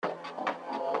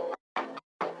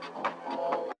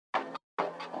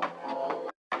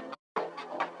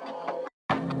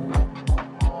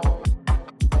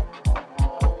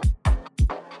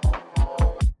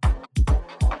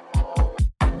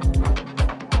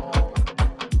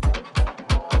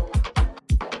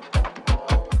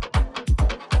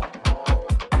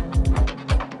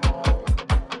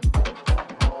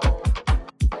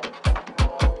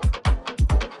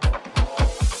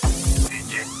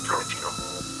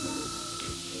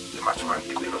más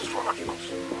tranqui de los formativos.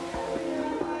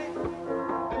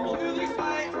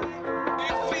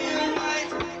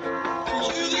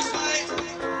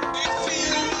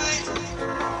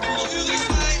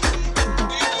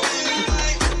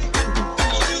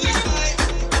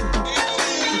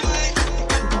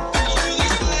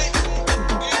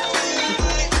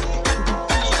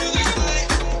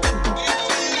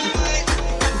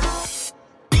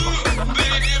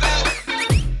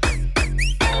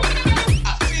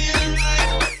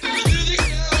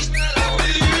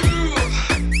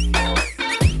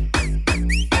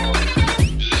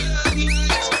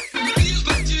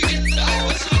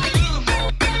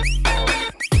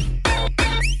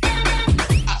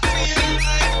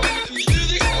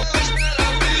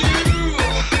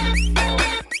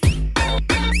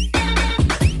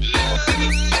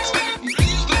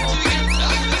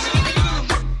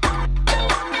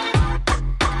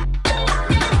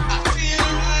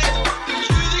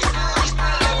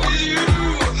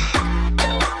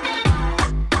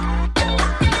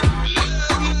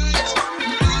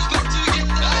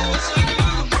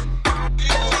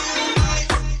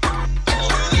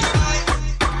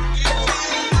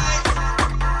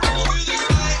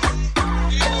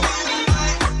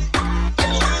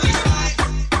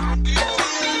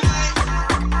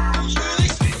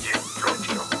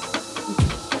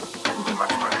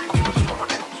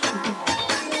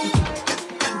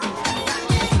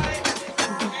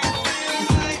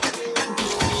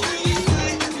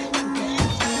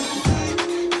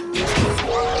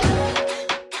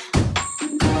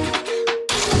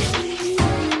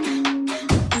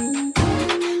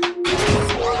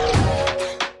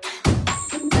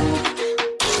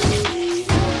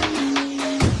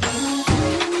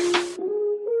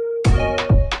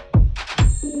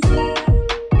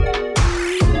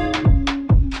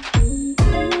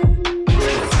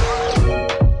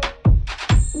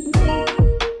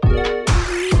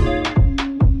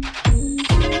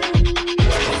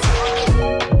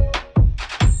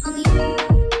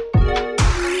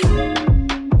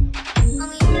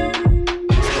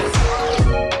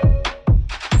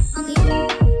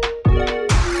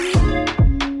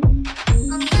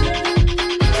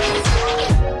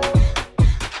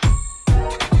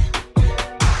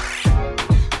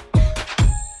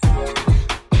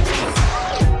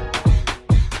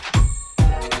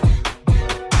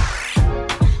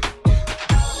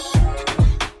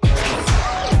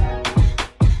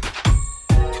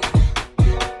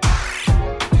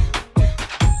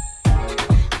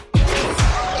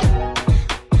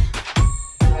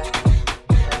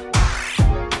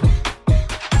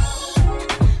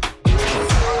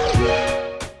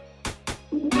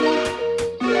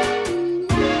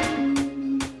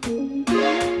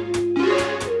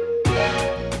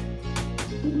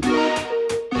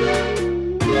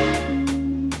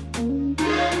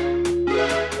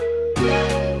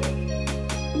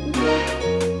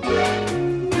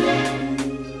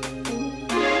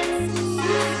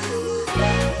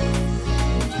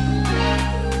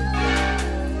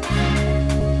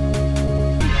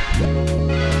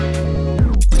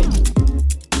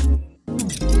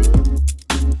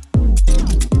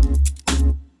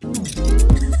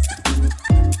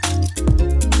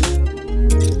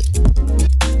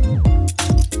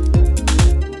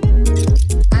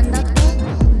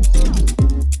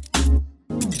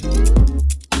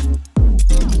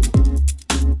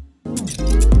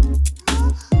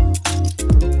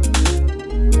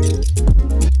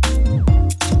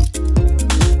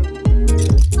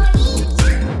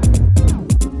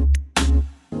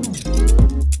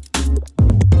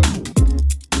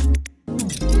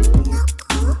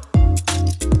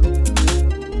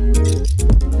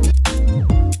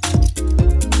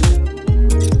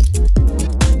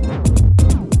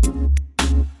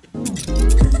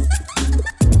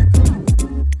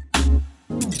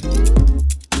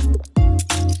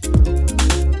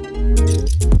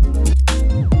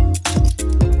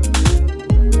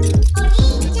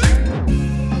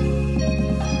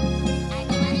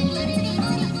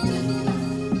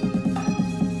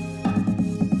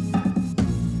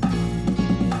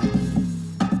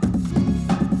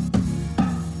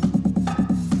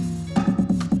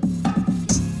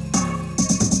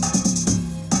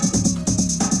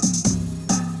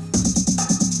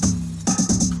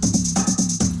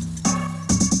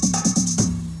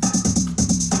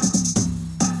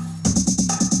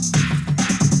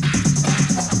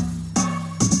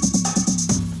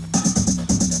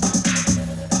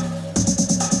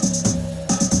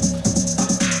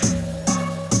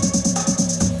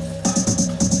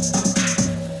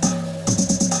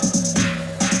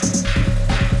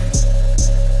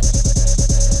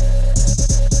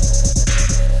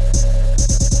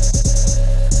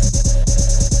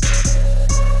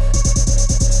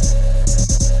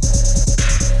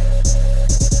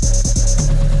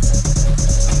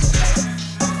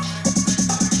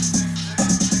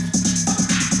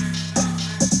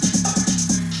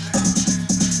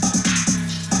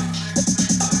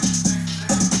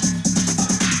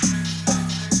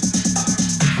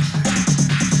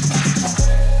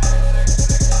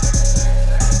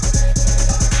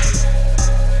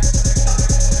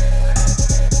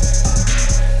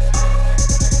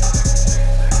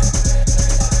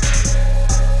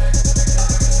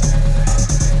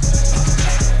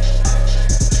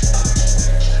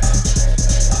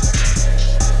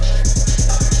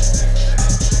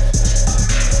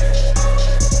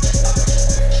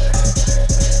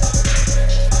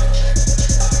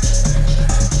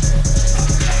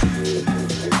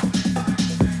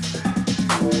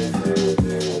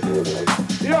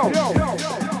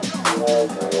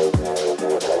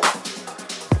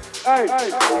 Hey.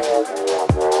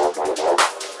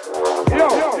 Yo.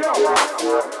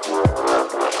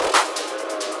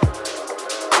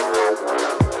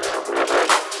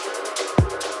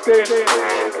 Stay.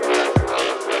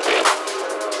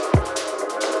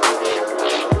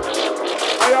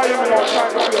 I am not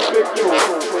trying to be a big show.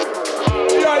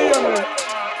 Yeah, man.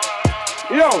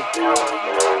 Yo.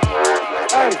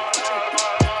 Hey.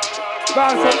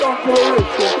 Man, sit down to the roof.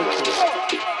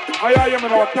 I am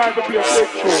not trying to be a big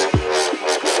show.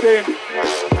 Stay.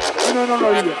 No,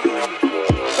 here.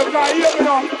 Because hear me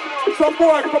now. Some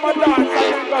boy come and dance and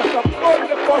them got some all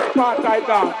the first part I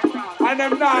dance. And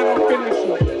them now don't finish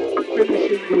it.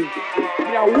 Finishing good.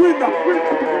 Me a winner.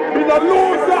 Me a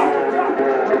loser.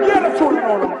 Yeah, the tune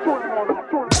on.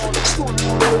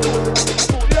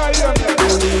 Yeah.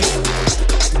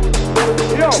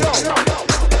 Yo.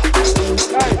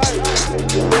 Hey.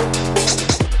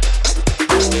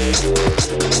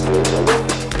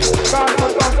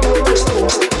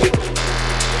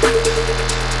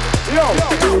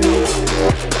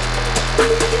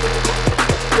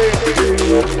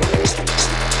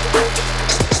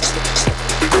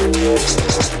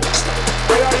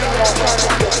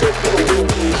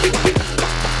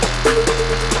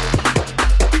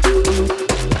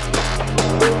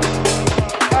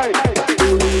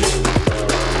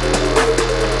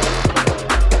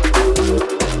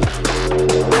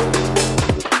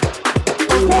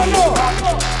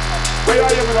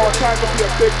 Time to be a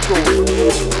big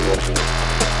show.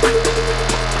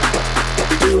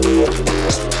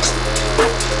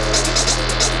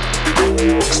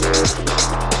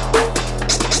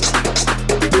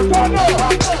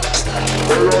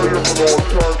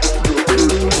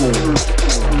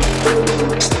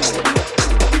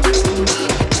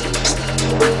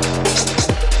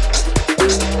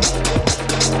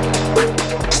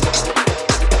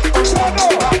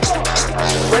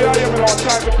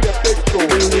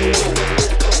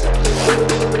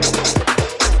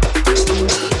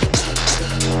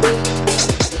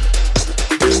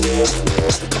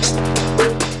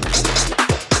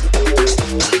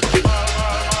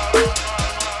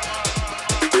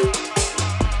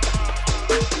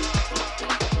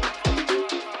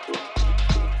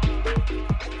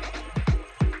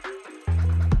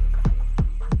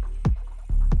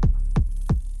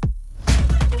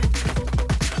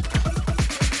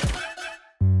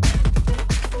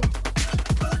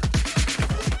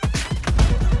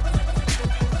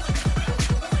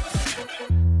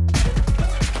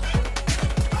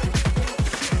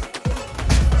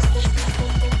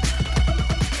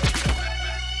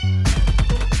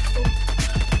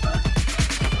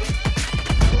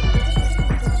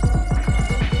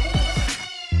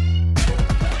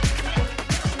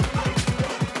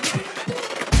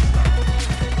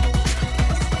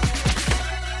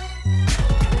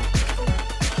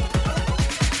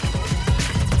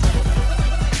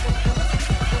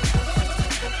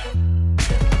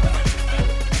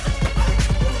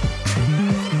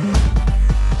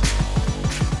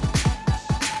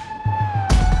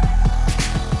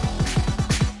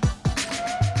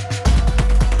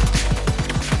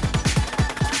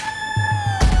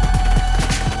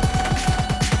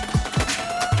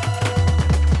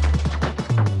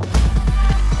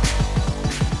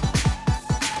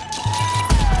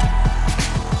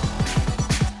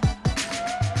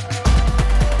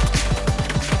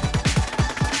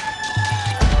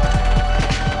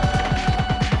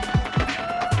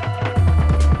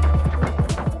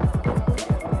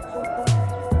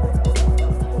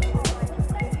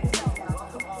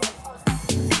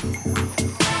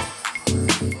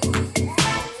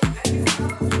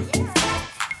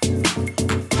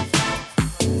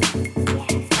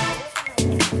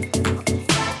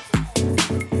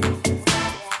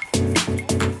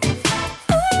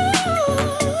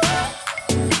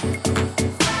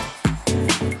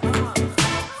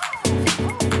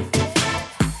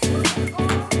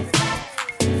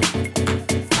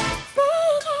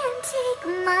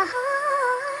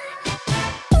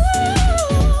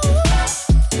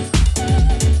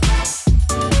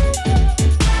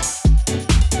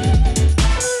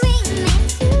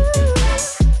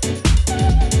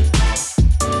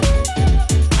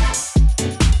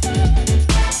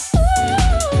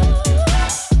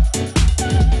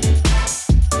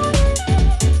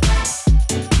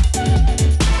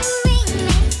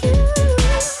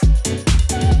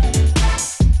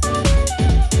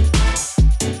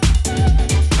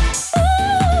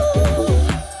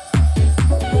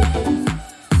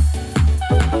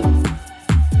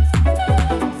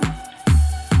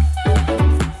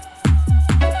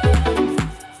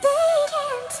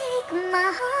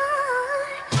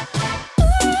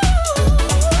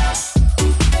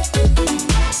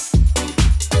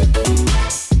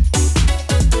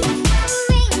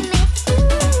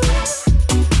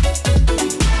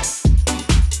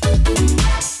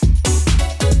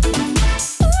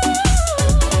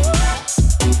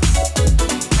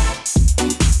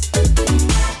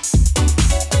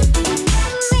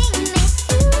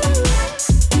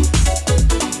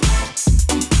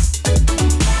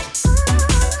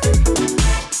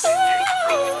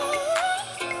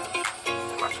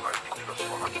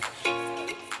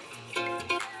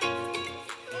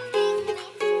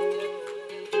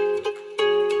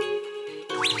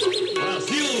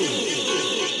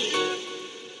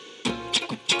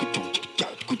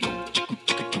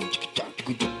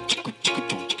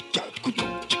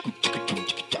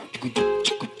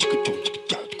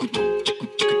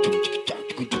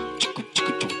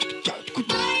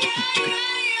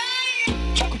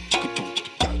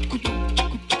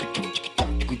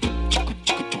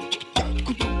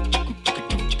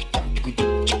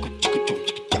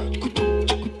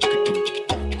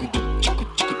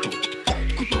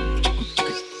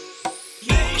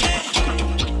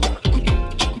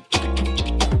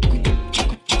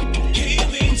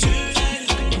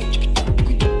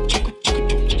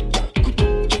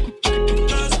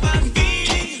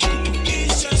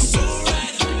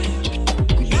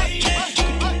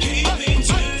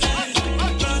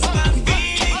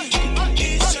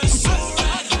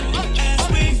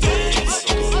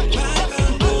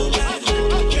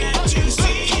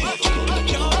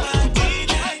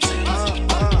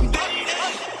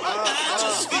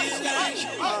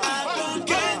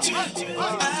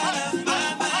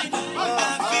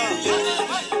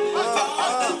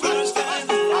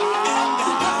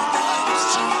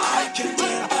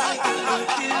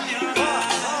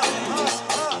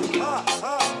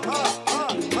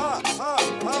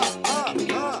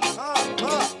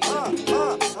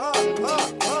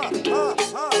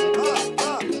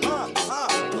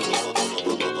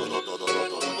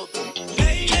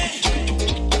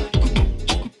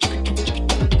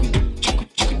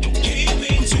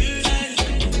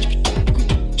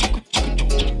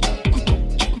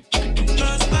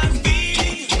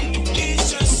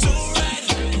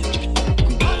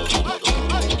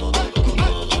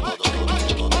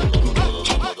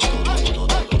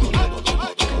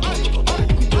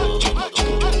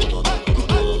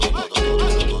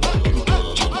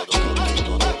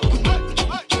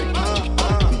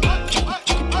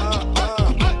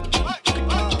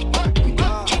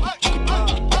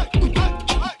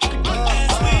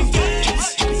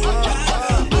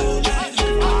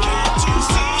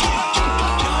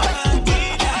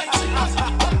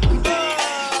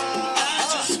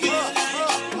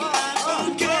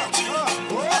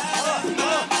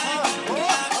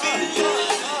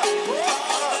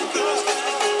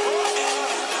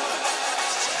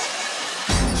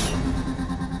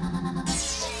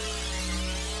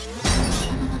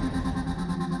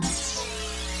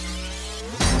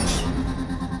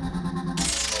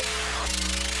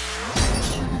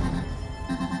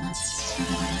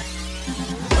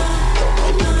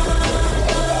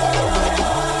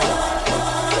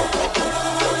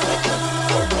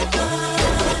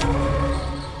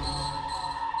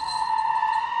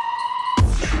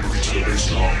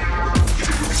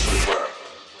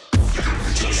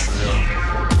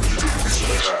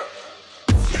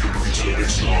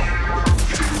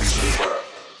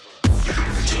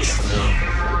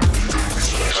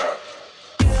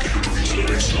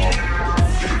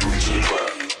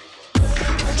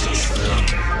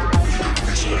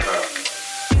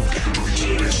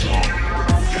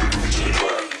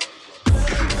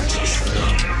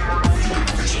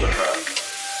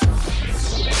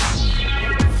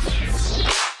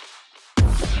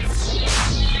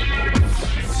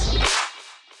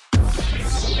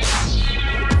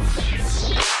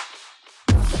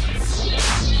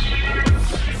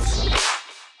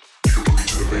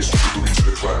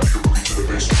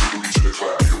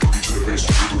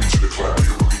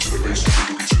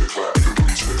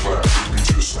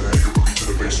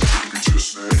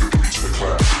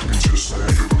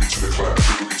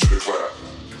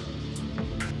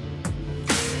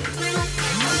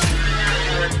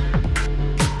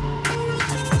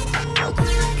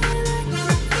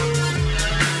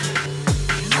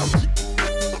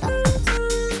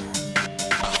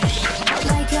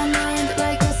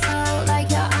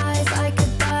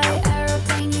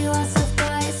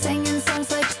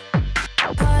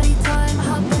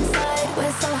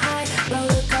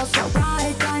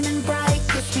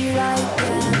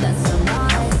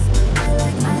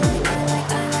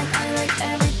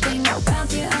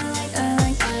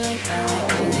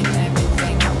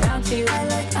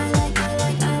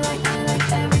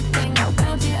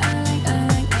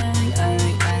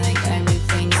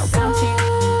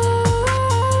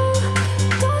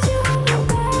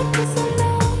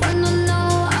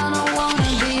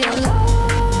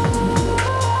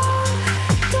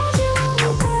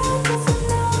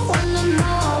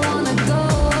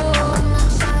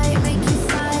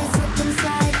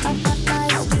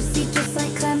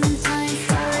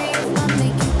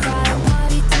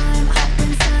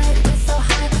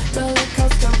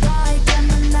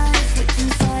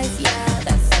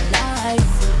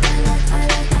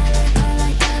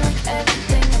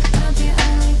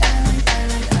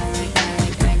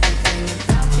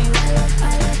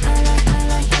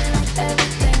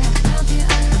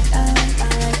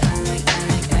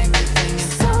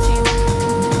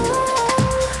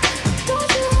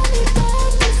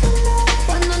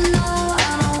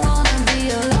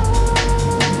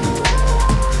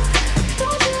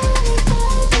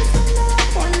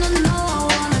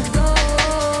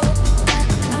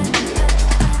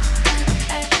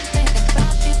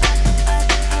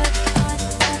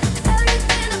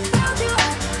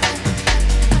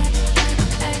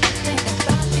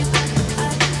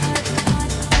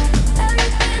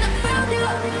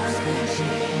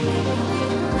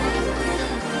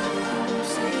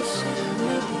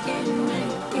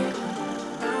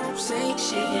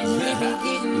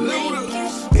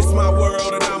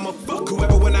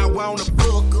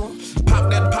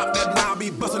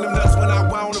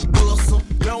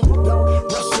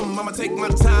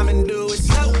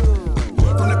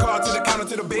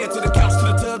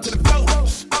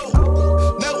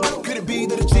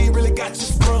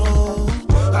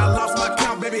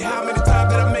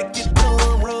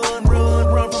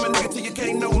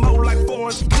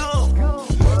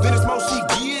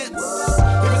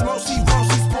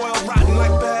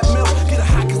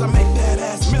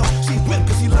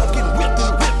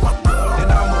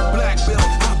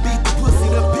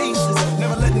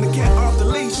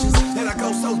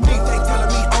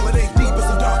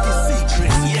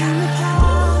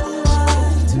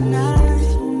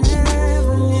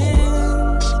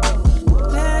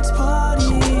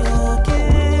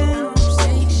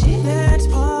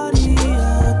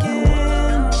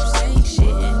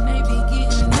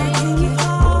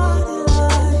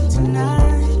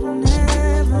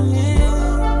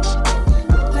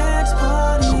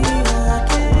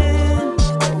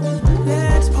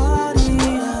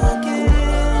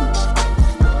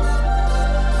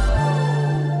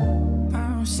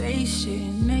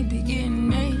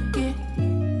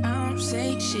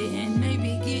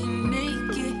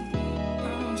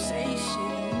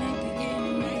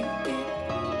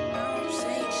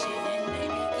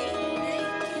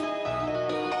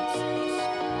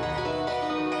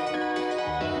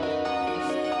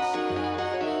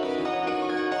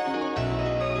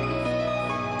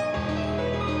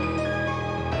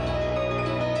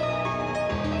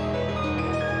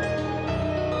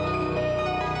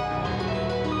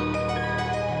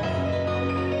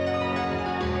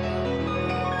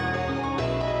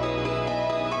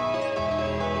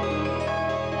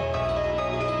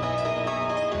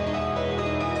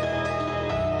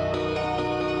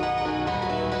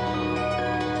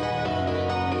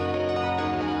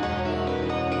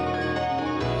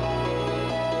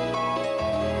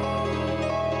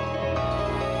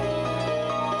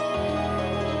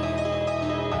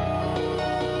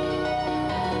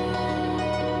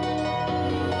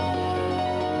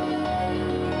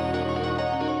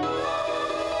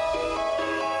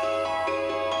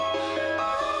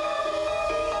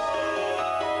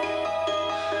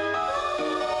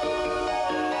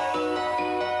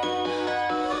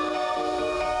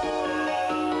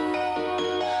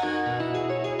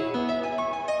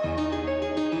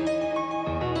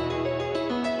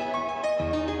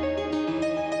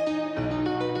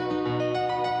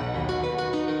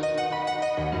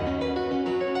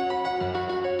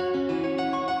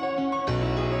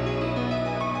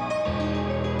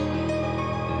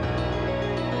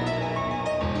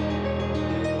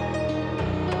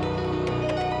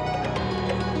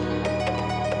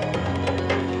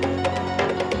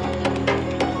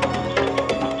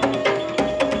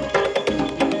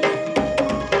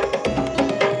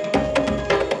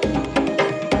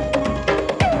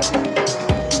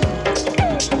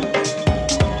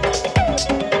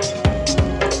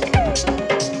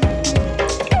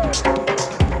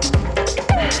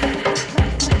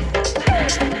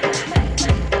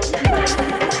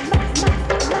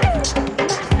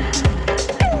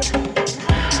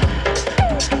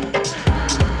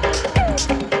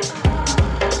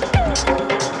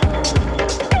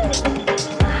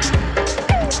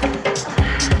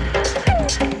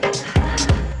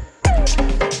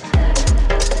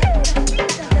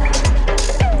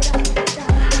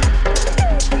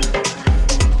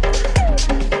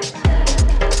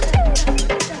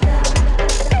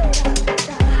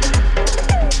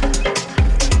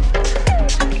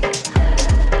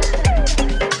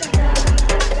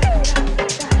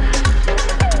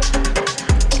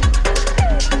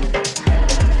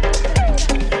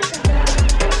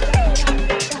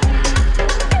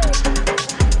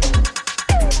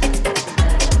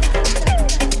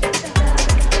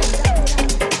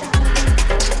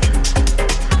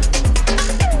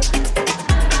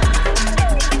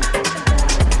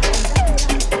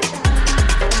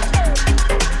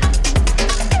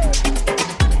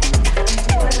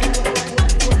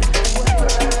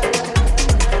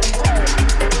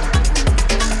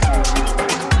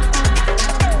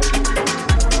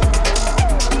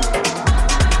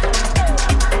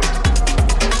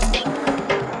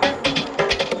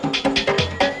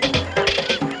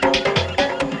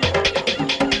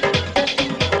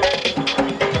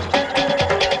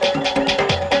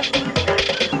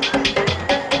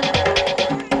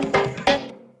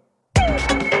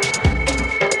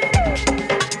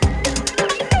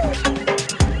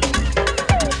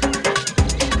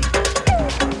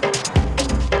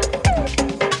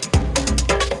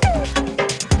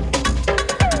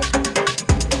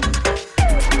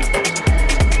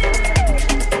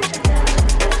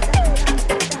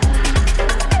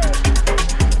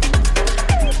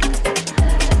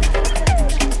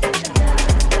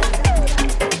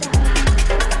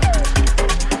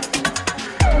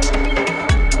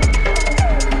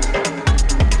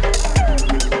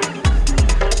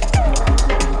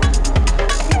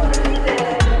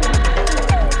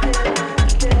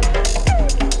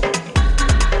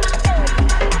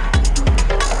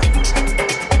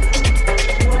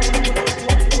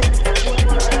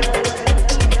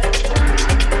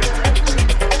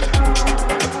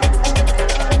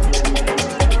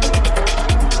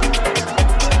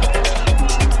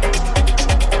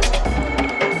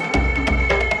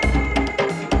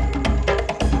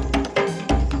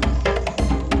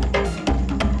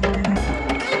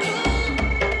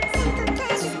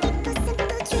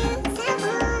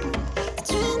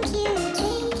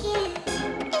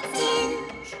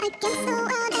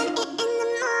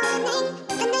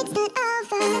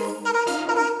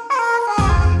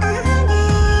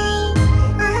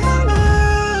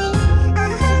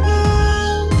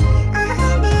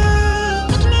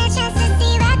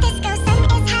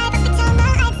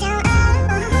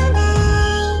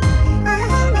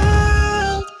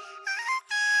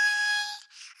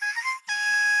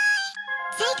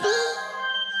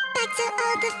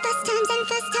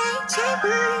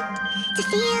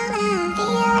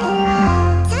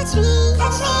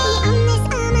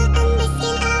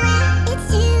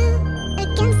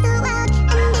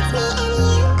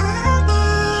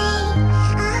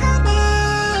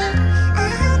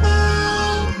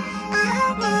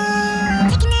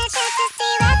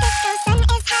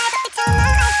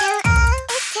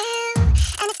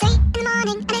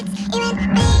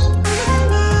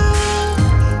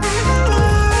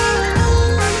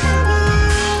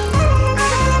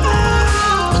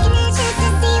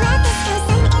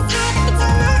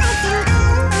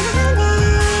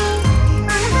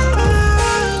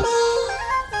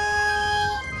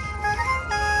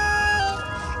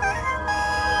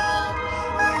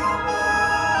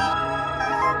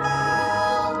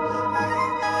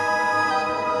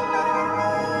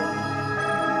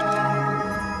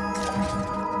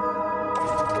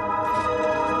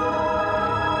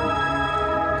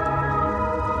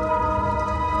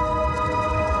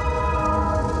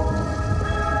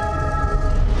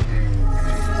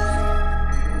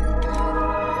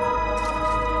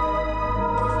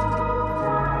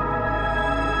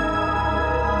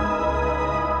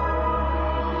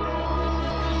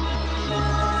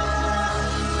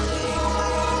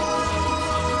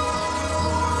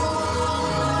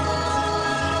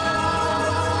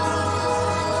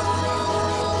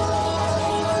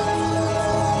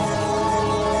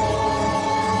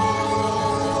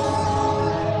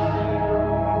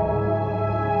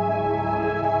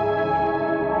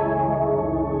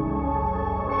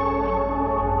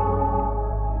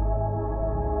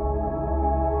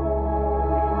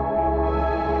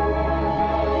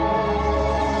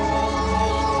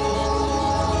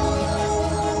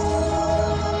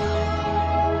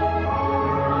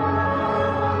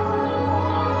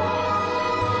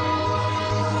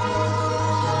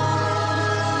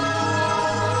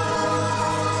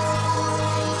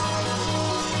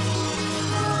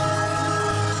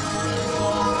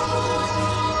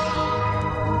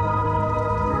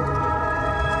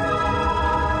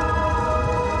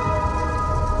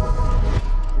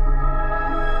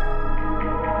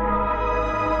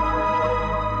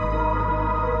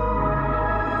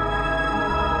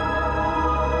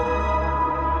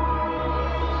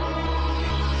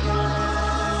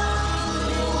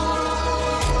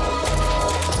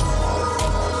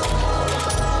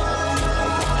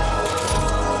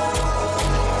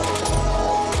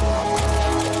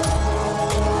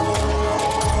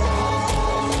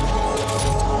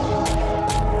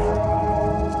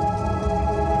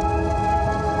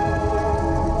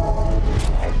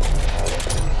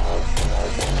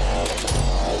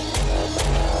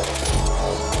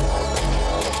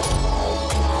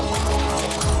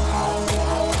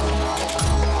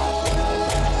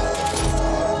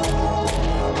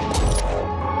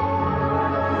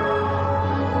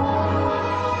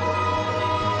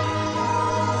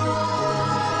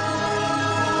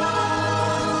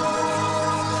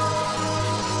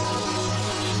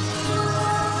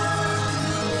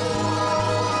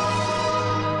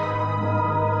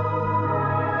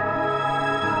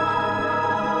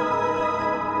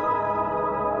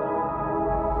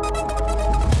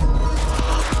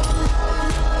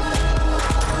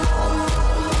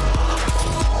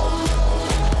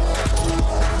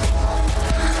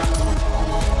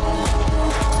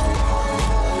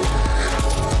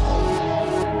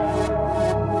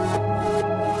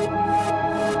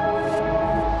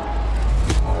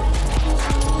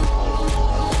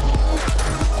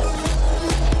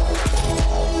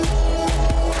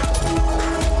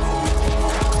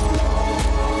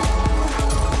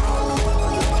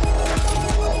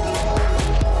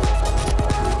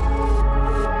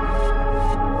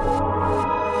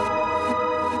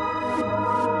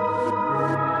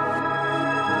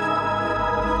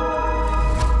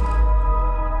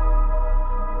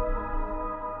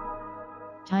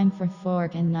 Time for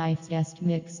Fork and Knife Guest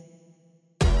Mix.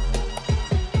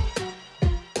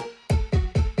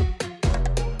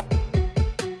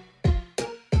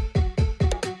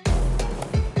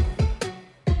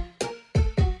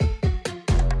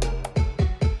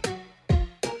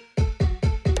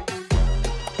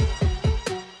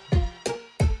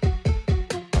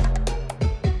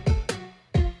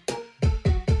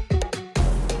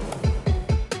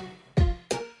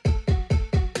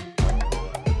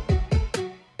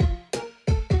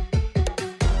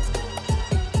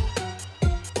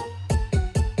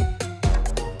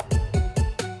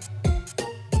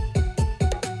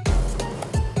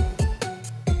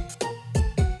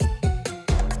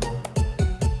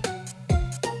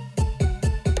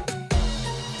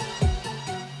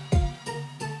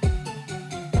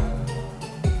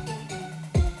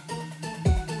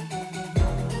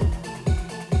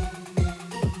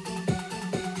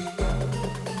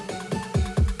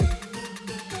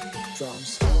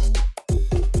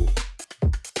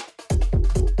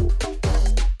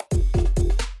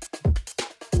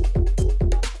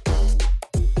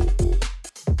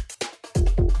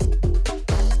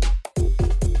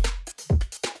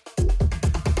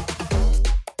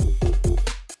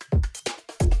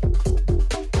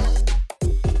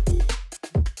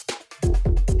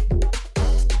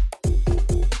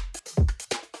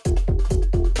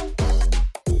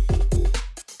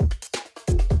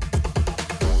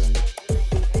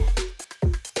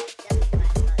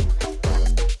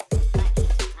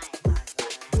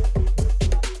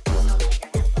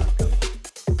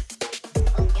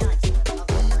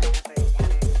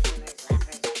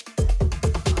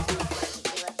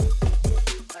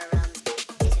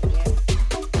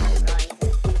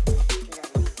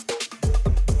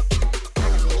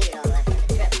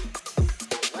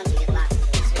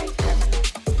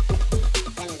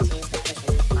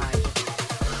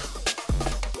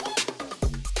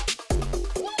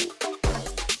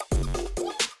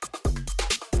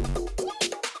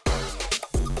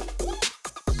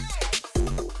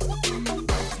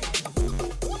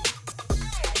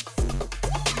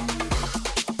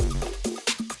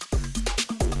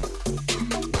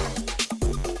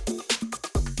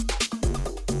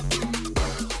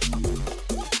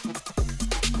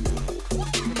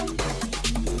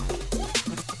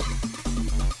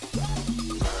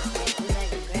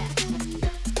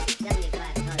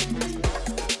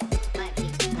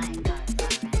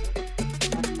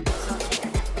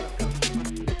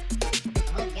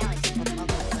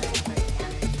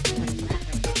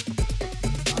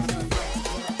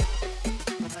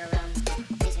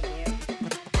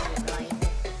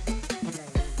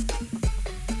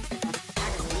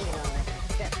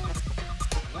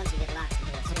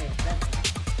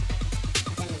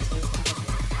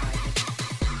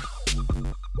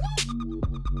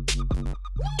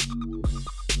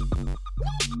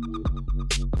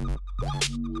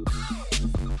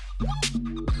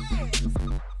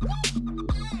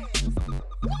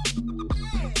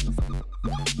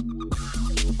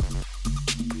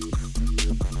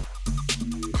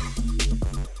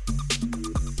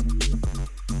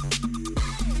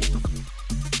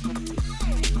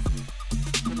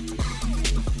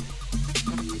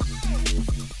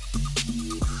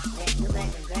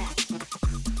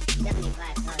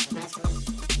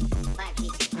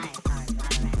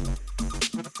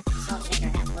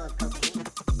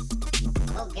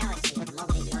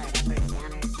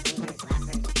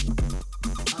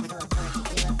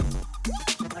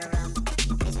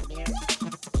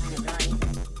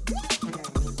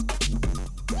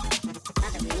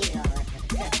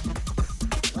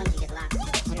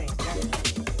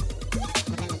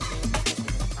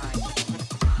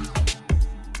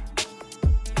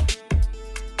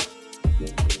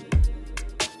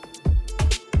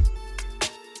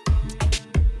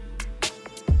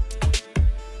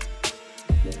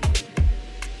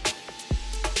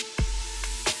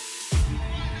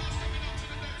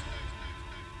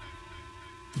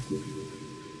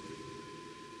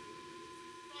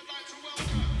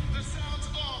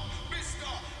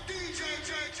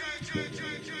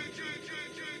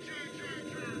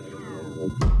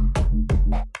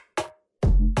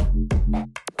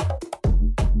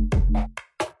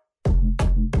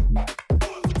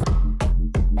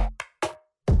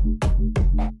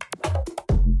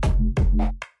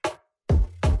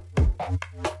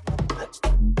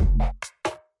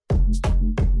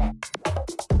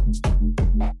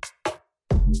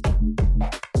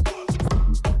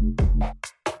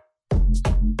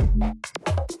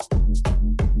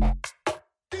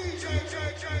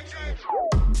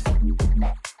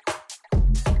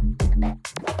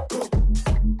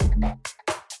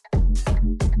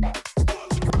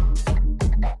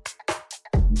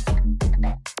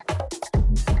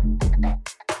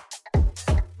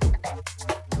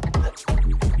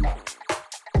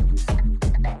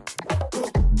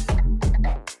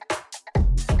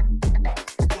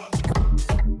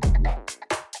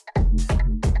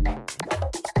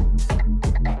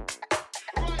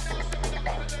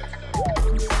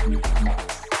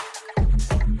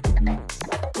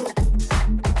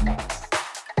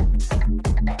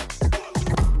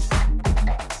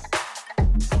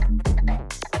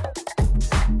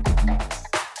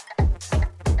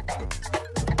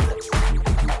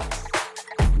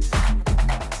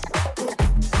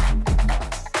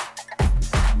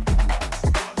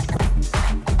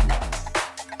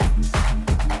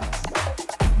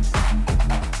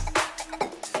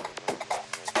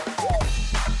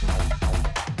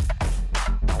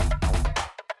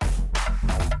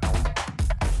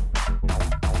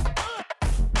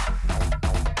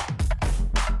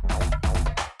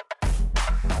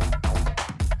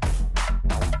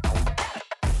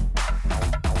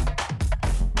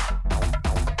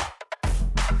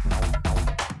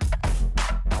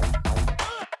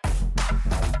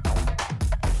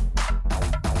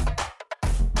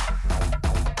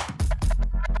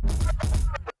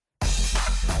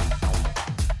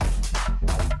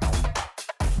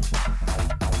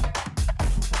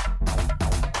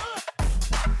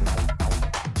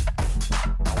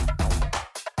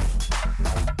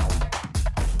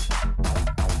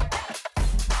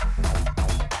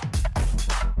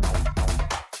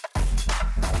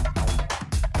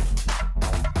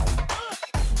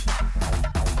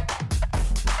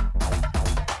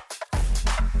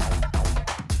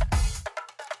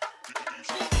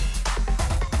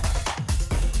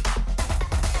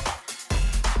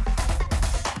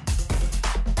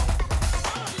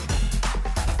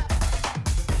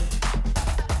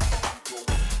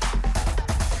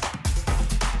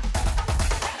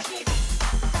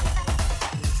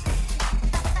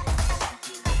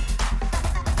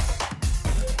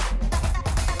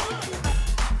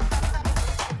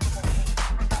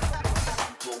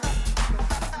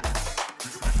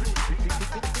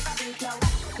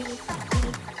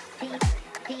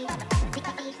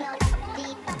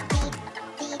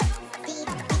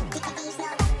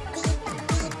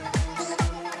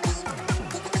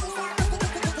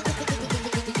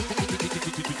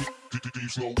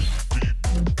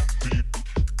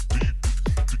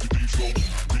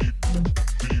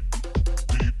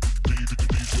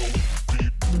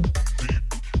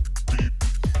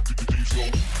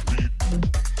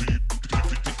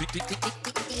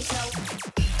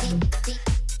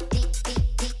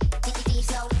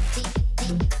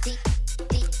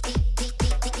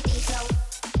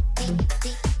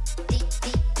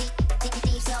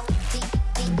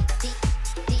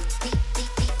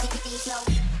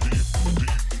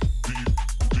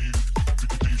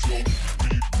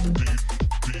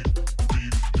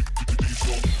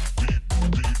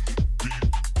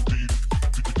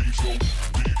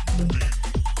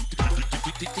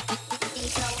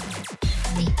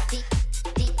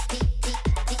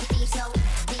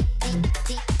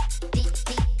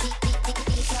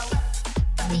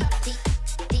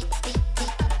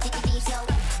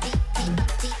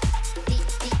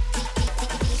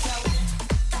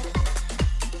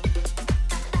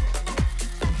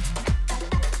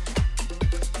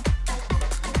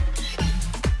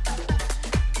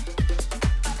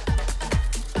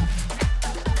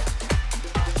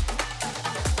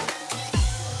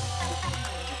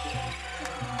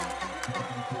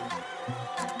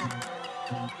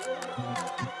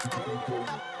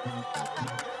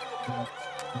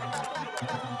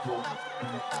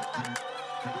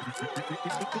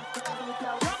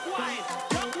 Rock wine,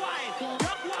 rock wine.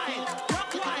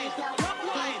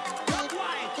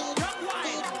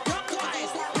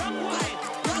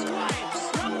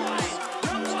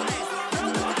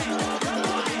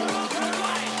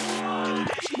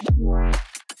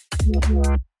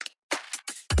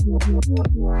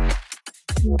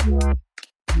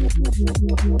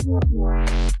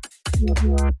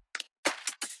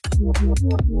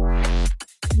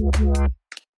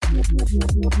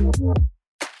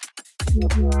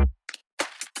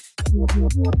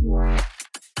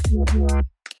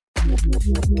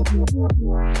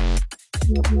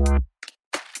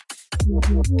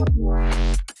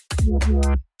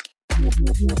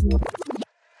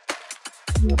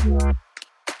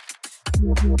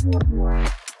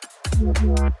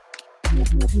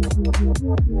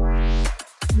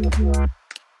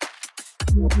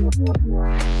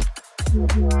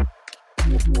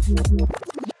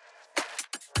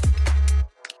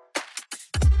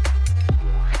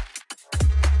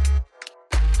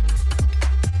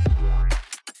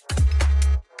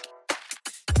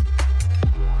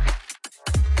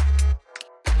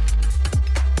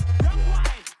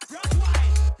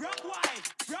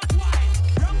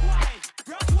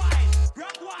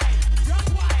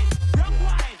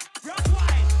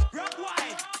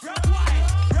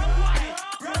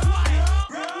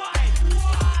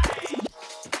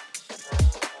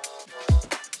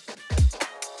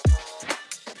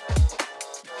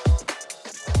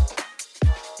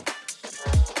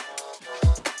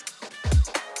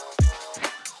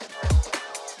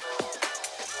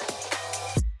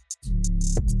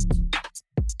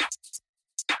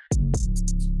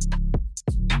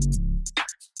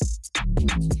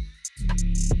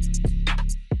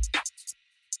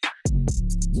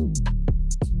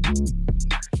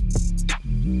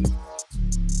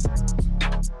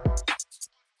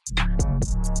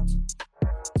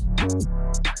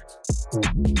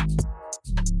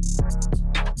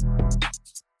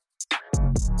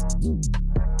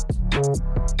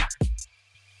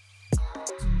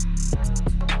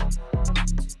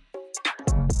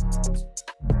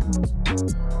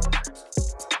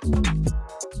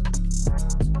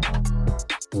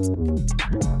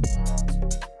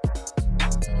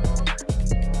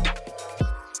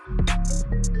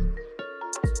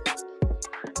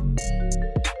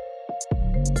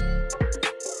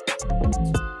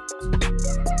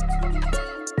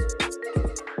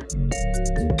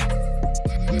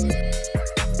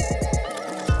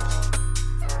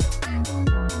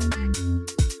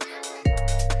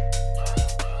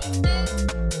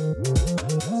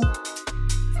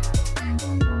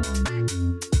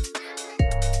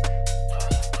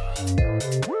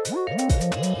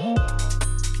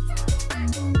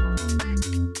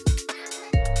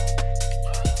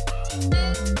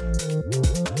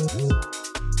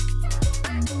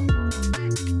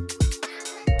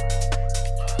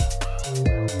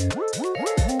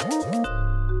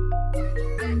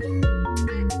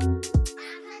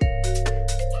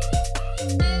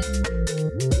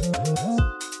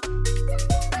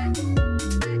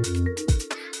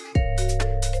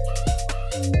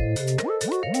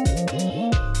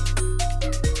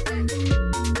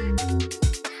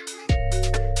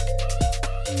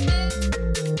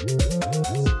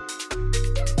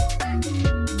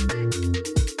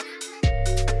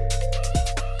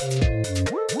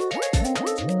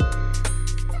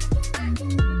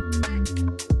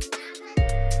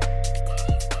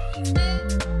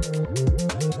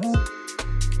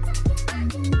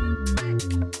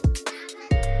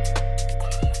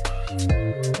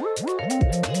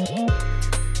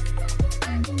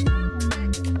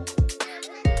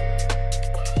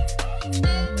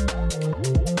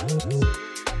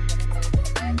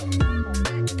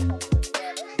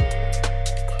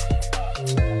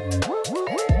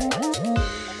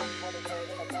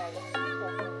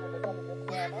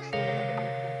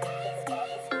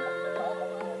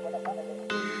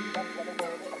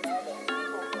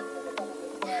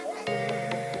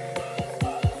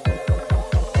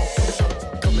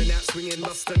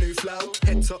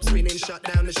 Top spinning, shut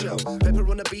down the show. Pepper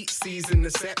on the beat, season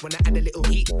the set. When I add a little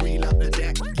heat, reel up the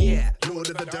deck. Yeah, Lord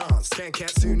of the dance. Can't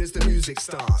catch soon as the music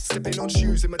starts. Stepping on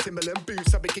shoes in my Timberland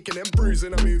boots. I've been kicking and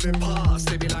bruising, I'm moving past.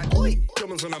 They be like, oi,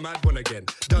 Drummond's on a mad one again.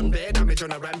 Done bare damage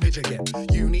on a rampage again.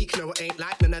 Unique, no, it ain't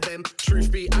like none of them. Truth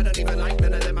be, I don't even like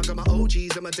none of them. I got my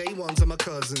OGs and my day ones and my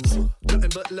cousins.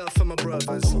 Nothing but love for my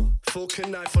brothers. Fork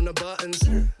and knife on the buttons.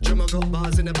 Drummer got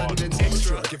bars in abundance.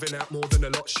 Extra, giving out more than a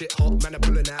lot. Shit hot, man, I'm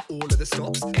pulling out all of the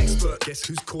stops. Expert, guess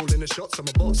who's calling the shots? I'm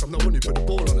a boss, I'm the one who put the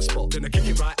ball on the spot. Then I kick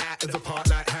it right out of the park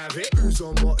like have it. Who's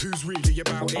on what, who's really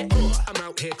about it? I'm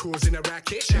out here causing a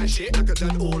racket. Chat shit like I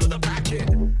done all of the packet.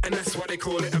 And that's why they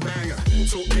call it a banger.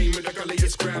 Talk game with the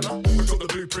gulliest grammar. I got the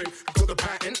blueprint, I got the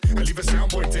pattern. I leave a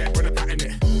soundboy dead when I pattern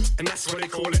it. And that's why they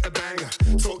call it a banger.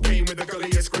 Talk game with the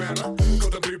gulliest grammar.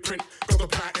 Got the blueprint, got the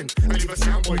pattern. I leave a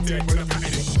soundboy dead when I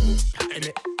pattern it. Pattern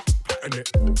it, pattern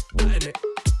it, pattern it.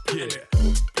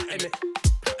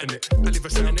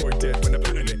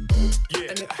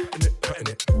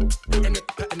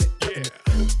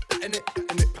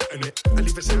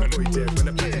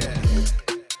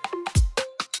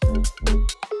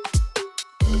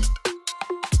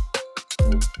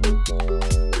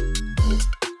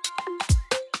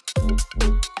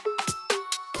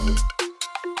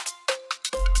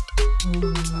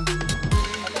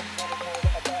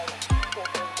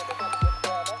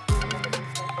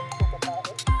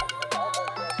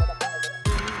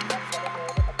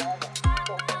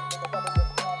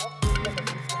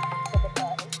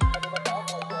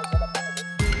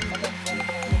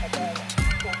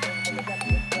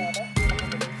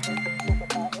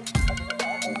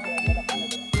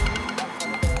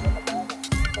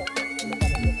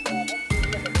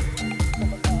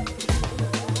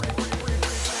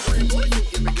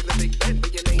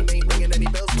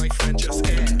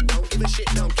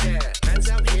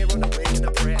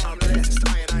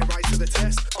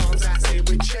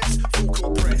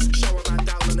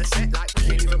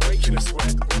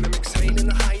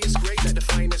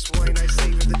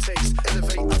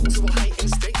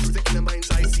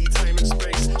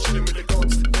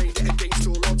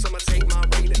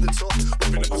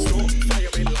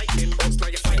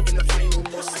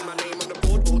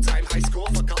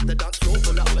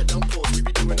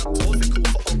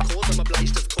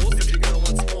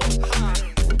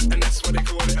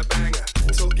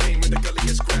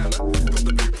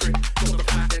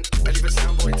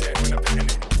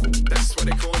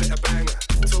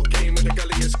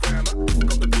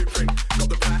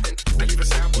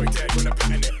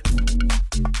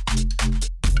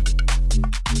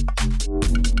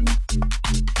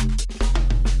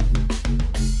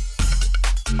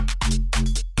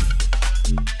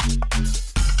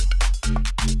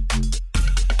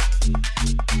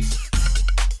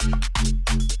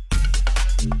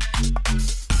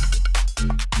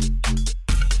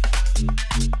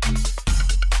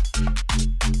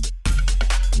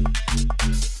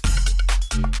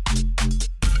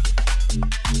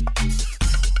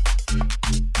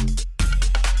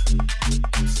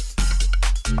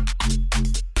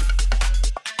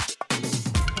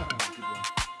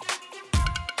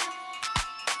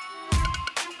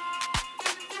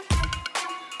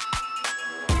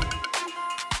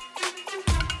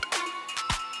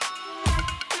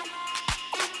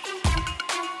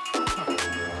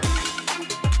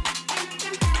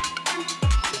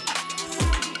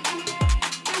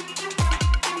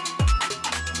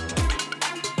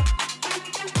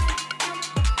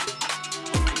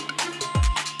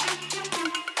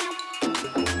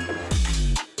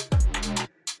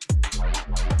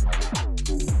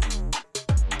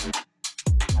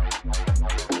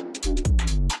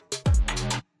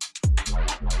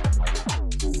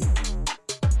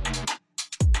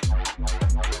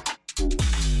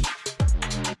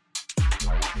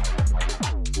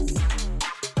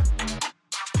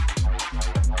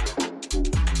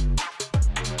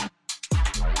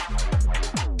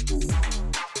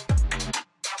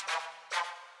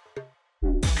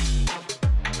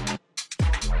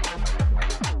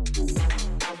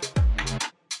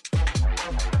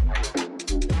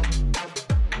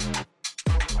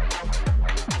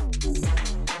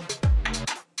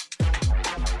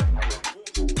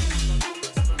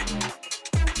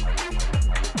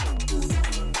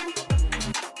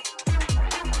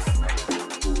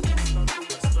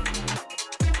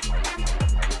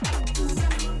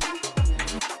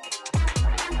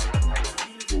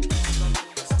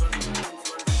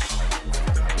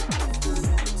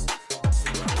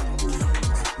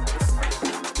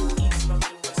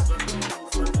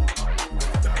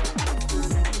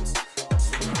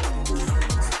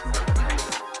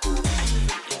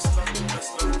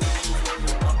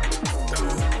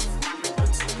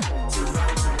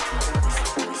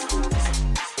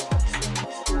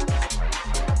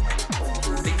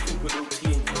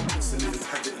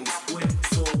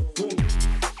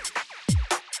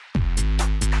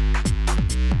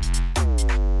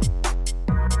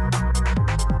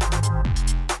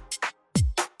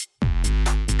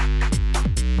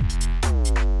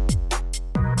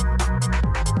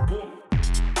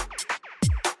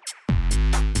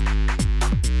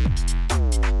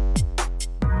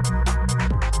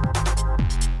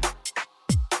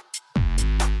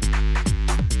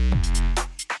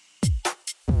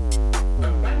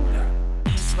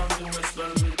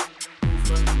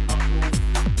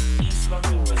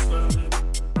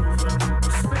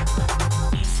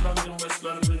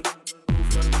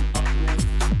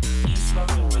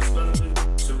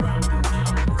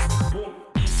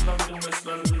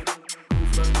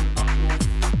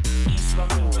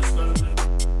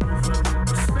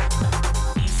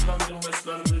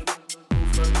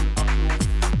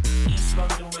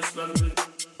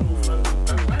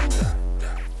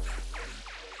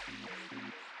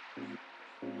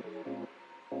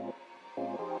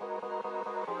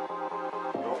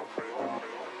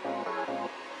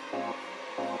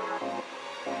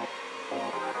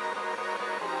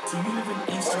 So you live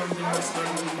in East London, West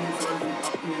London, North London,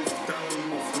 up north, down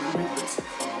north, in the Midlands,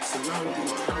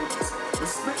 surrounding counties.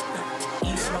 Respect that.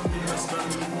 East London, West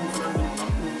London, North London,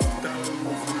 up north, down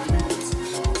north, in the Midlands,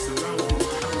 surrounding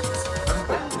counties. I'm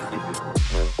back now.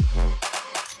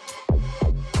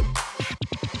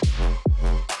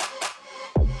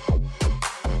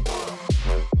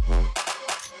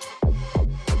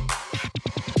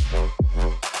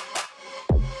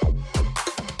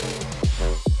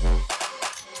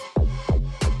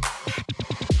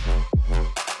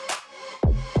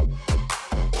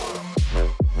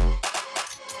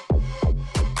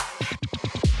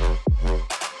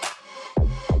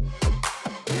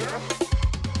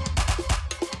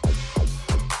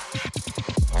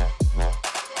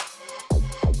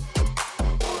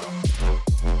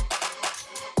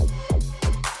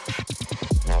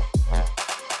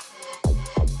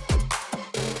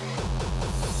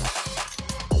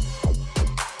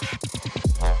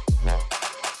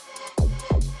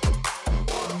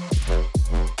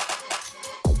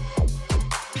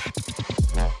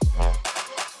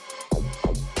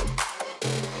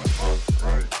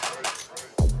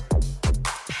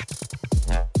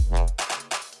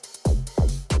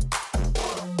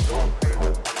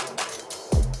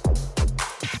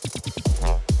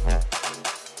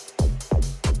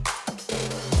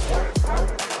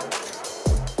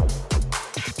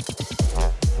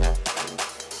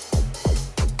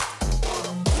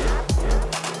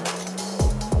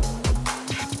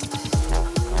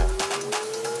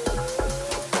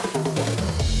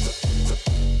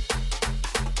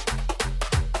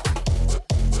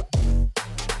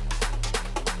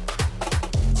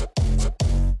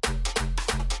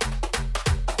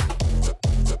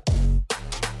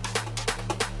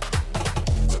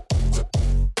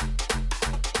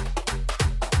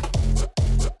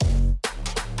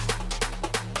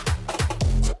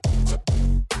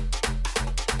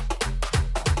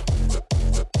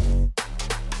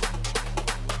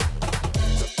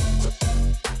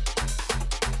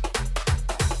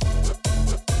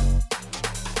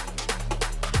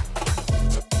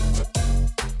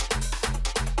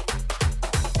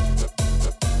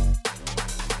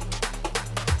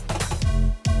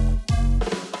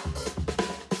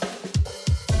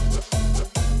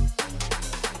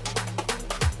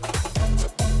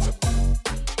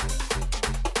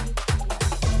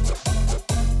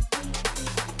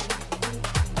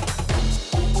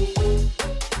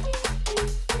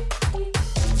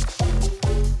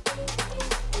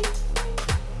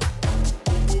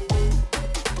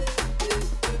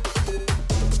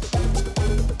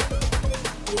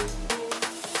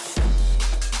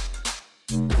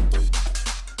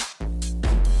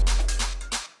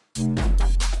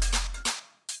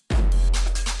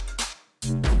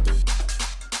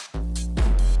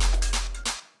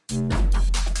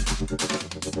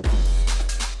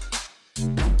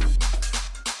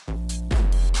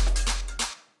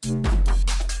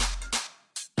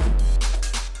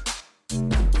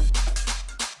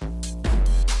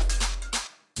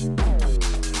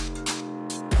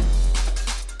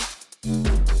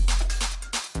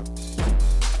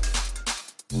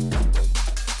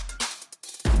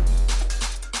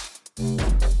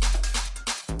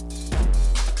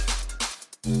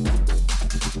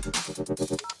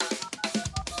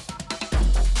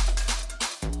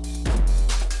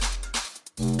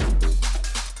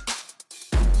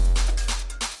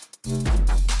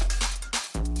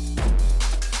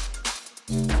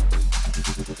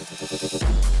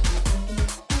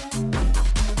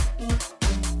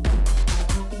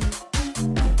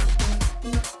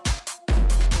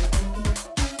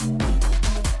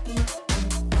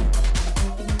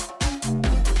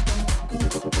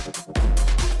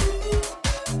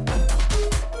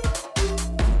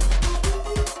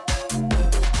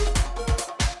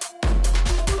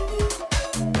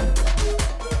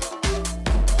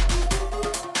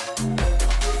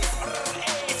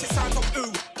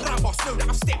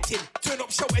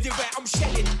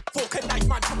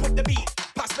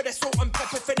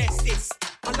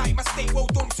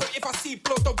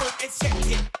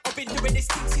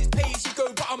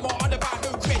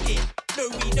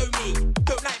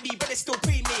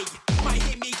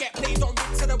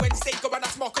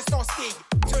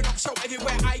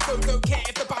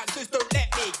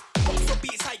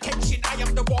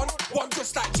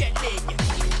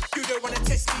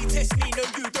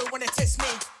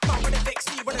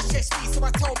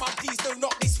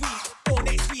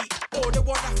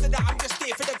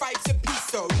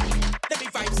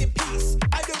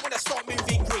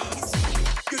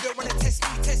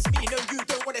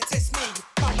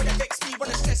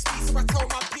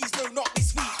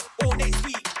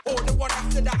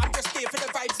 After that,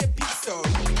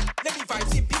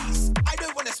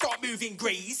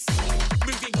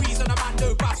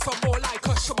 some more like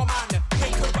a sugar man.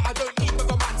 Take over, I don't need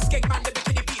with a man. Skate man, the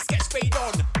bikini beats get sprayed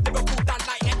on. Liverpool down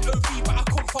like NOV, but I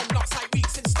come from nuts like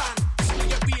weeks in stand. So we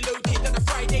get reloaded on a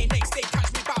Friday, next day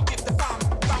catch me back with the fam.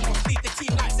 Ramos lead the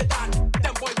team like Zidane.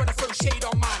 Them boy wanna throw shade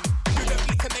on man. You don't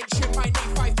need to mention my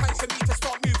name 5 times for me to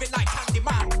start moving like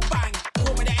Candyman. Bang,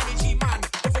 call me the energy man,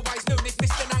 otherwise known as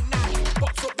Mr. Nang Nang.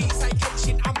 Box up beats like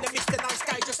Kenshin, I'm the Mr. Nice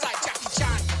Guy just like Jackie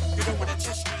Chan. You don't wanna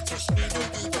touch me, no,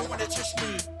 you don't wanna touch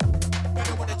me. You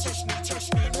don't wanna touch me,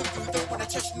 no, you don't wanna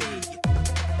touch me.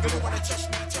 You don't wanna touch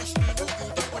me, no,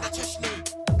 you don't wanna touch me.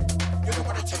 You don't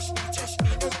wanna touch me,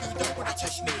 no, you don't wanna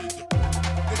touch me.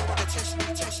 You don't wanna touch me,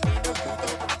 no, you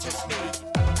don't wanna touch me.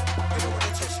 You don't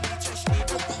wanna touch me,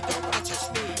 no, you don't wanna touch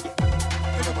me.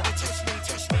 You don't wanna touch me,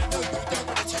 no, you don't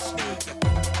wanna touch me.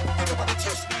 You don't wanna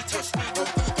touch me, no,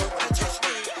 you don't wanna touch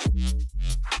me.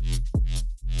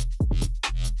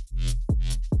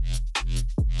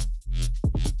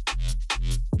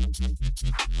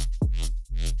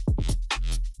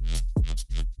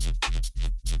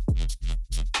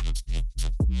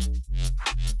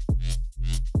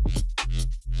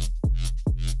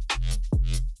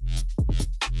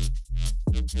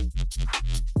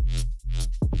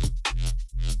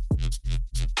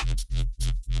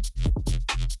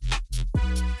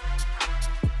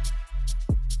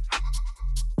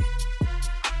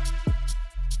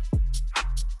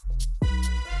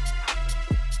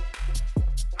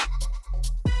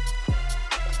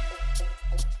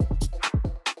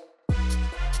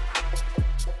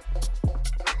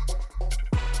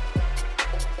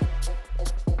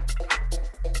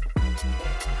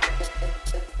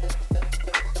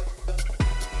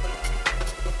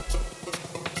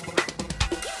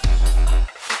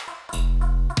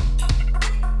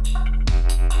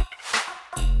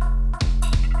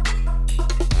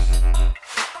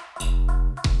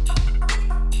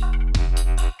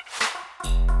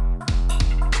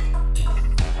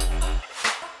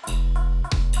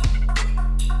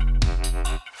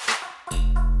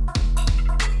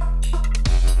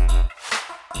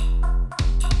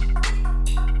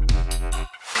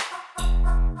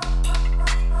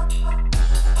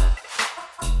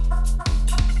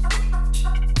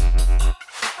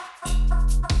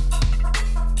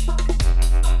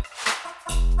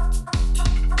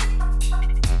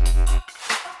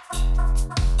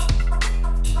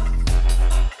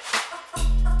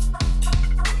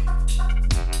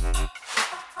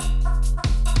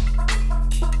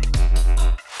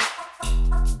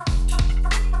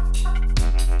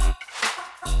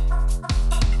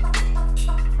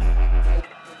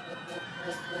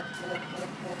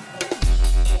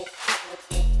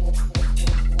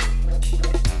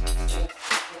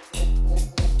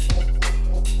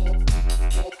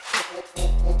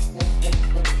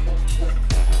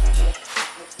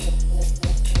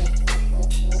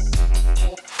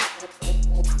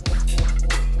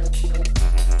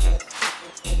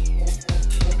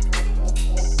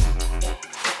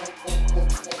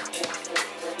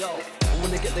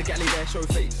 show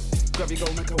face. Grab your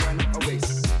goal, make a wind up a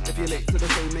waist. If you're late to the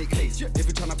show, make haste. If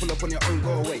you're tryna pull up on your own,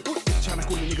 go away. If you're tryna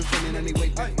call the niggas running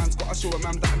anyway. Man's gotta show a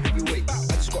man that I'm heavyweight.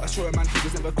 I just gotta show a man he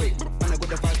was never great. Man, I got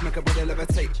the vibes, make a brother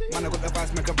levitate. Man, I got the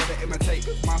vibes, make a brother imitate.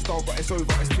 My style, but it's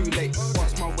over, it's too late.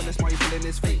 Once more, when it's my feeling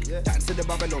is fake. Chatting to the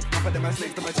Babylon, none of them are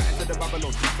slaves, them are chatting to the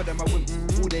Babylon. None of them are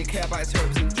wimps. All they care about is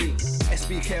herbs and drinks.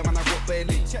 SBK, man, I got bare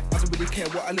links. I don't really care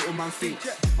what a little man thinks.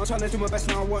 I'm trying to do my best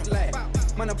now, I won't lie.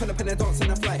 Man, I pull up in a dance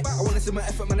and a flight. I wanna see my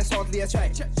effort, man, it's hardly a try.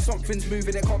 Something's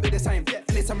moving, it can't be the same.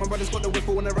 Anytime my brother's got the whip,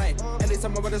 I wanna ride.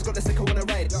 Anytime my brother's got the stick, I wanna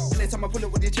ride. Anytime I pull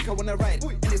up with your chick, I wanna ride.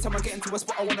 Anytime I get into a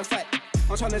spot, I wanna fight.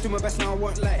 I'm trying to do my best now, I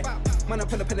won't lie. Man, I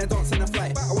pull up in a dance and a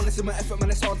flight. I wanna see my effort, man,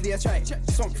 it's hardly a try.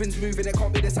 Something's moving, it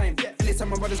can't be the same. Anytime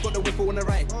my brother's got the whip, I wanna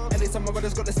ride. Anytime my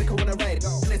brother's got the stick, I wanna ride.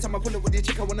 Anytime I pull up with your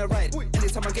chick, I wanna ride.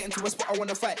 Anytime I get into a spot, I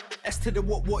wanna fight. S to the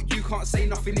what, you can't say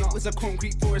nothing. It was a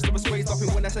concrete forest, there was ways up.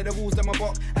 When I say the walls, them I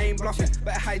bought, I ain't bluffing.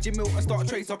 Better hide your milk and start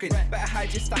trade talking. Better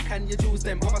hide your stack and your jewels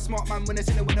them. I'm a smart man when it's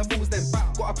in it, when I fools them.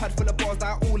 Got a pad full of bars that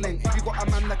are all length. If you got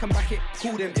a man that can back it,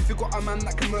 call them. If you got a man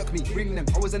that can murk me, ring them.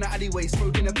 I was in an alleyway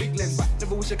smoking a big lens.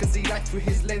 Never wish I could see life through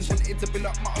his lens. Wanted to build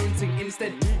up my own thing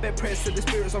instead. Bed prayers to the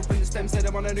spirits of Prince Stem. Said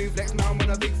I'm on a new flex, now I'm on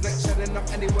a big flex. Shedding up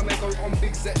anywhere I go on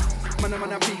big sets. Man,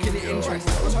 I'm peeking it interest.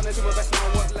 I'm trying to do my best now,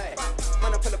 I won't lie.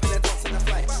 Man, I pull up in a dance and a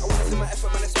flight. I wanna see my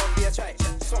effort, man, it's hardly a try.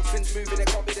 Something's moving, it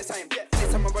can't be the same.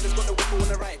 Anytime my brother's got the whip, I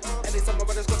wanna ride. Anytime my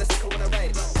brother's got the stick, I wanna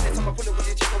ride. Anytime I pull it with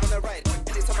your chick, I wanna ride.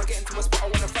 Anytime I get into a spot, I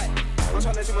wanna fight. I'm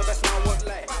trying to do my best now, I won't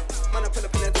lie. Man, I pull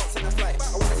up in a dance and a flight.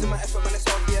 I wanna see my effort, man, it's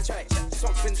hardly a try.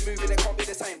 Something's moving, it can't be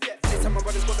the same. Anytime my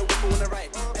brother's got the whip, I wanna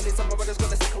ride. Anytime my brother's got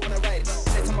the stick, I wanna ride.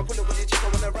 Anytime I pull it with your chick, I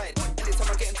wanna ride. Anytime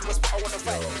I get into a spot, I wanna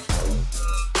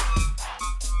fight.